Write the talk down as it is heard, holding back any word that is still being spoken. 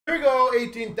Here we go,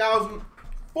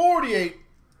 18,048.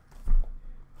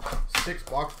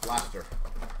 6-box blaster.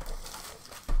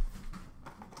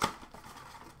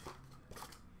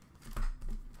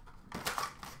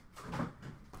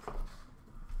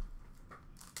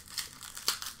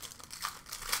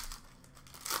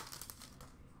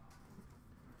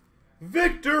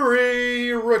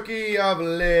 Victory rookie of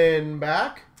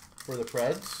Lindback for the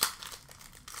Preds.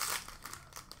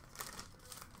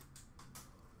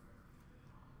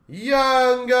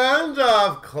 Young Guns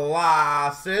of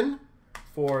Clausen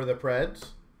for the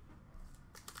Preds.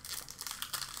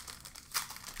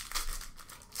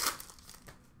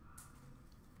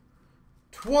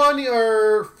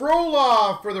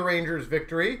 Frolov for the Rangers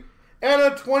victory. And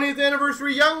a 20th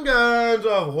anniversary Young Guns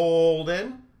of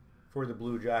Holden for the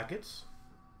Blue Jackets.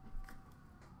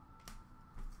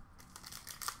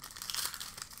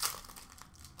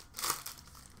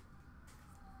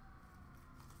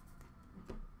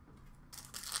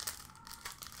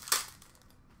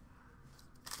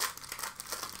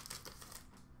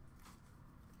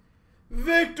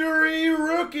 Victory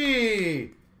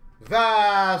rookie,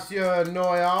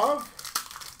 Vasyanoyov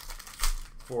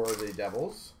for the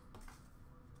Devils.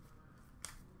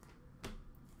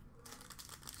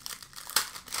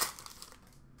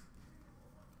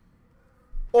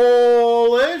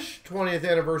 Olish, 20th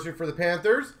anniversary for the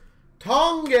Panthers.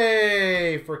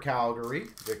 Tonge for Calgary,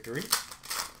 victory.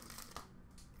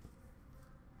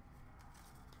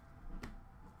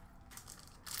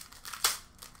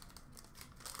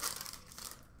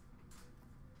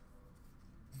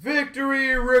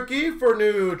 Victory rookie for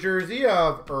New Jersey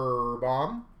of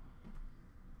Urban.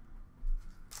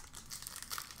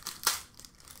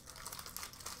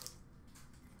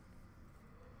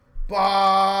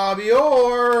 Bobby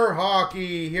Orr,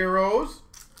 Hockey Heroes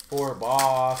for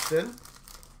Boston.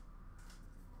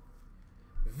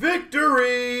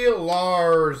 Victory,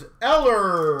 Lars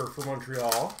Eller for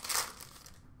Montreal.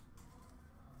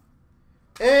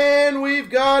 And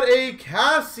we've got a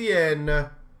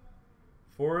Cassian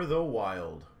for the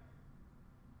Wild.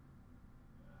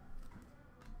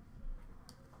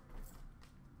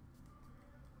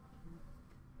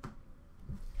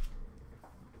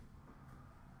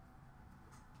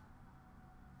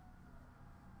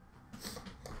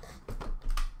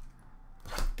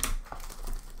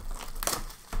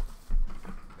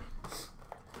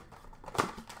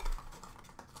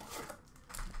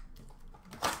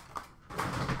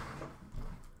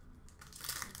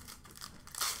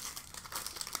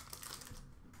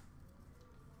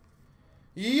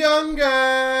 Young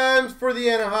Guns for the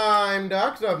Anaheim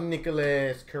Ducks of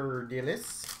Nicholas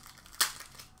Kurdilis.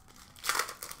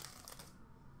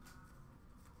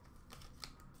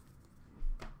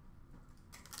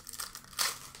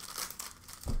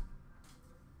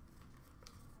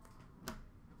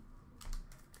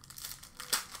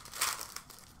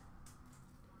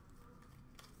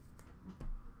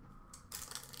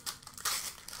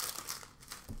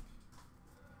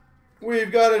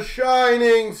 We've got a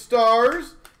Shining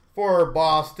Stars for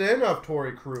Boston of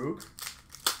Torrey Krug.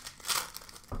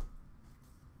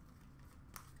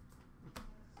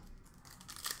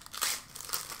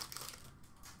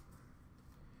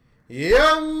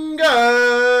 Young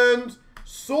Guns,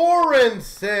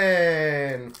 Sorensen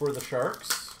for the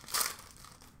Sharks.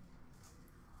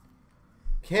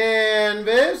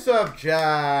 Canvas of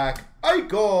Jack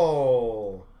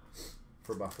Eichel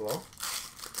for Buffalo.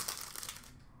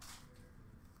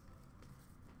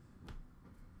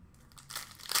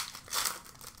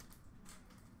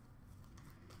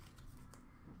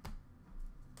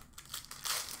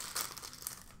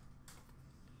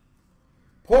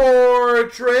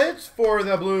 Portraits for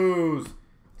the Blues,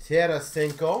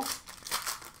 Tarasenko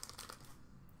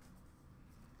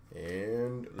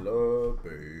and La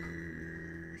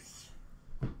Base.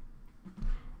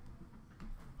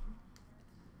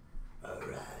 All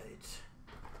right.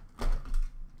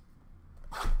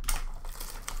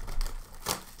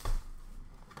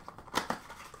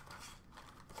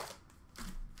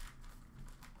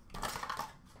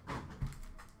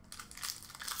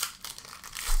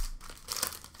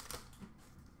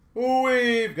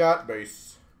 We've got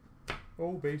base.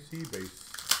 Oh, basey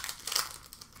base.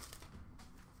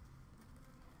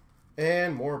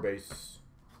 And more base.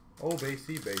 Oh,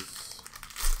 basey base.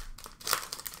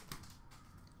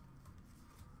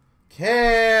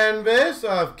 Canvas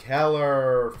of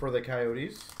Keller for the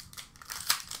Coyotes.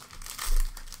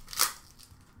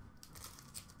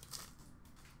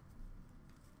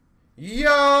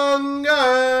 Young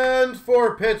Guns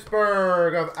for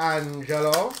Pittsburgh of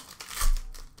Angelo.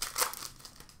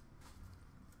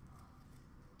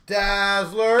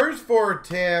 Dazzlers for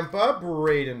Tampa,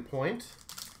 Braden Point.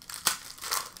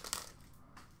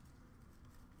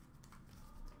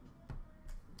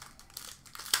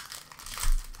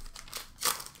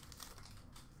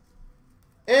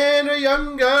 And a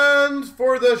Young Guns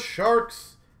for the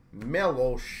Sharks,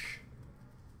 Melosh.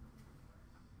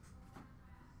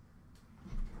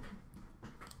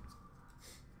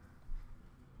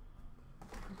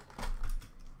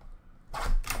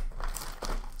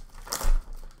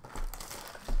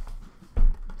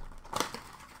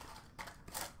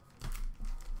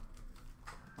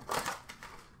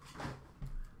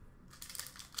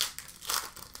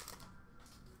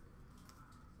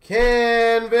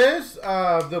 Canvas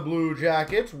of the Blue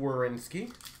Jackets,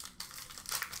 Werenski.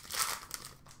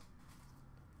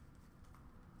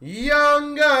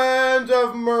 Young Guns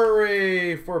of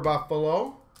Murray for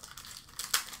Buffalo.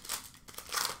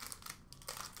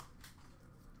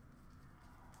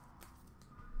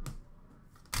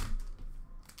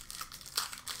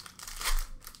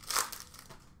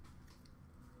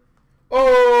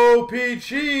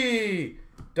 OPG,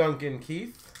 Duncan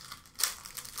Keith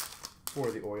for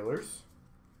the Oilers.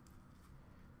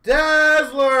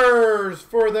 Dazzlers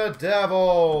for the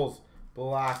Devils,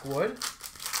 Blackwood.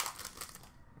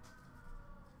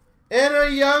 And a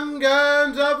Young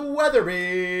Guns of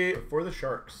Weatherby for the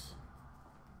Sharks.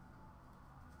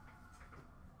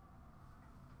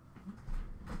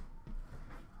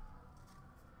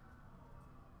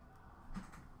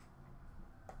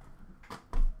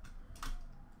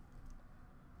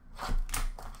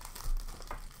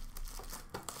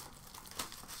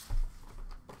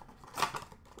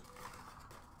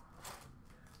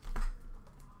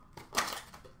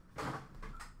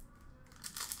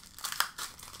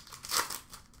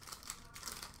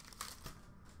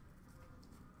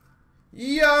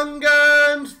 Young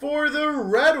Guns for the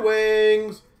Red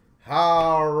Wings,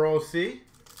 Harosi.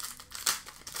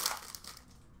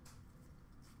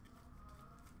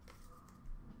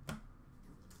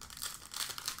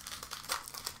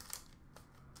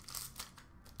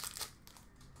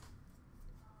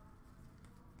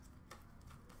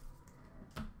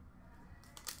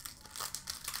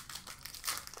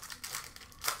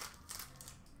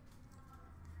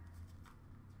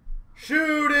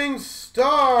 Shooting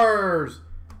Stars,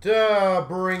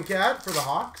 DeBrincat for the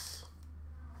Hawks.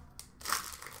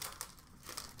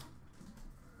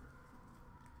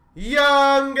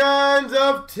 Young Guns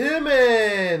of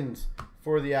Timmins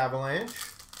for the Avalanche.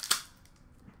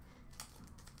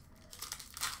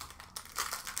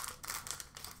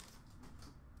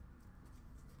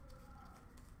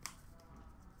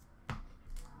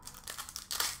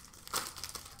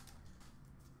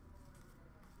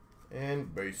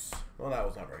 And base. Well, that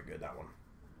was not very good, that one.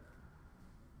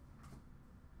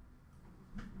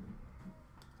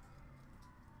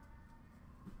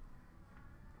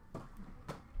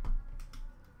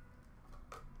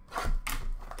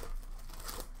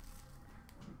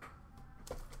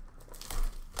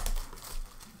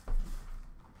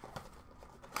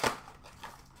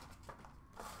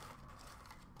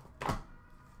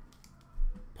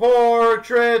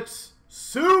 Portraits,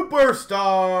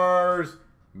 Superstars,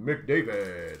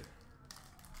 McDavid.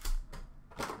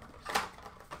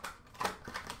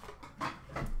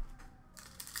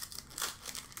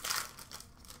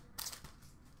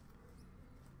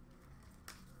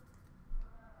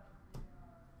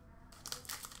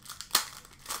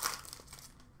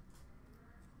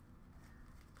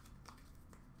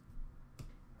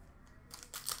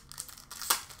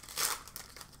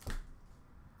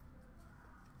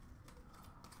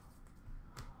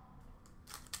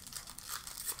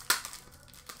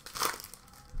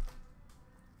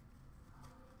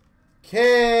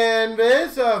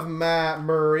 Canvas of Matt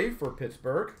Murray for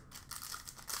Pittsburgh.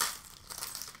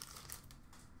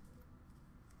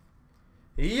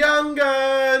 Young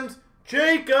Guns,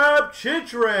 Jacob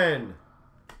Chychrun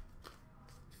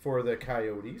for the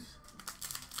Coyotes.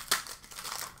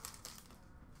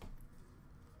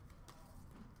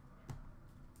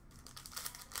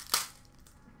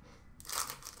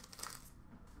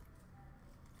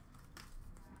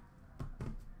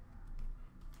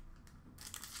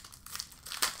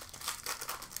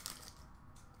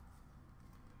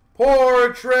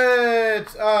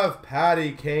 Portraits of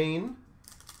Patty Kane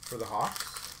for the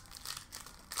Hawks.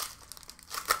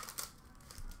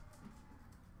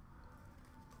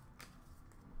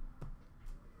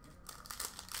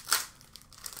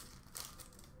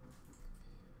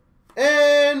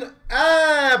 And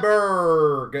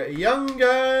Aberg, Young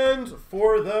Guns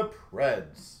for the Preds.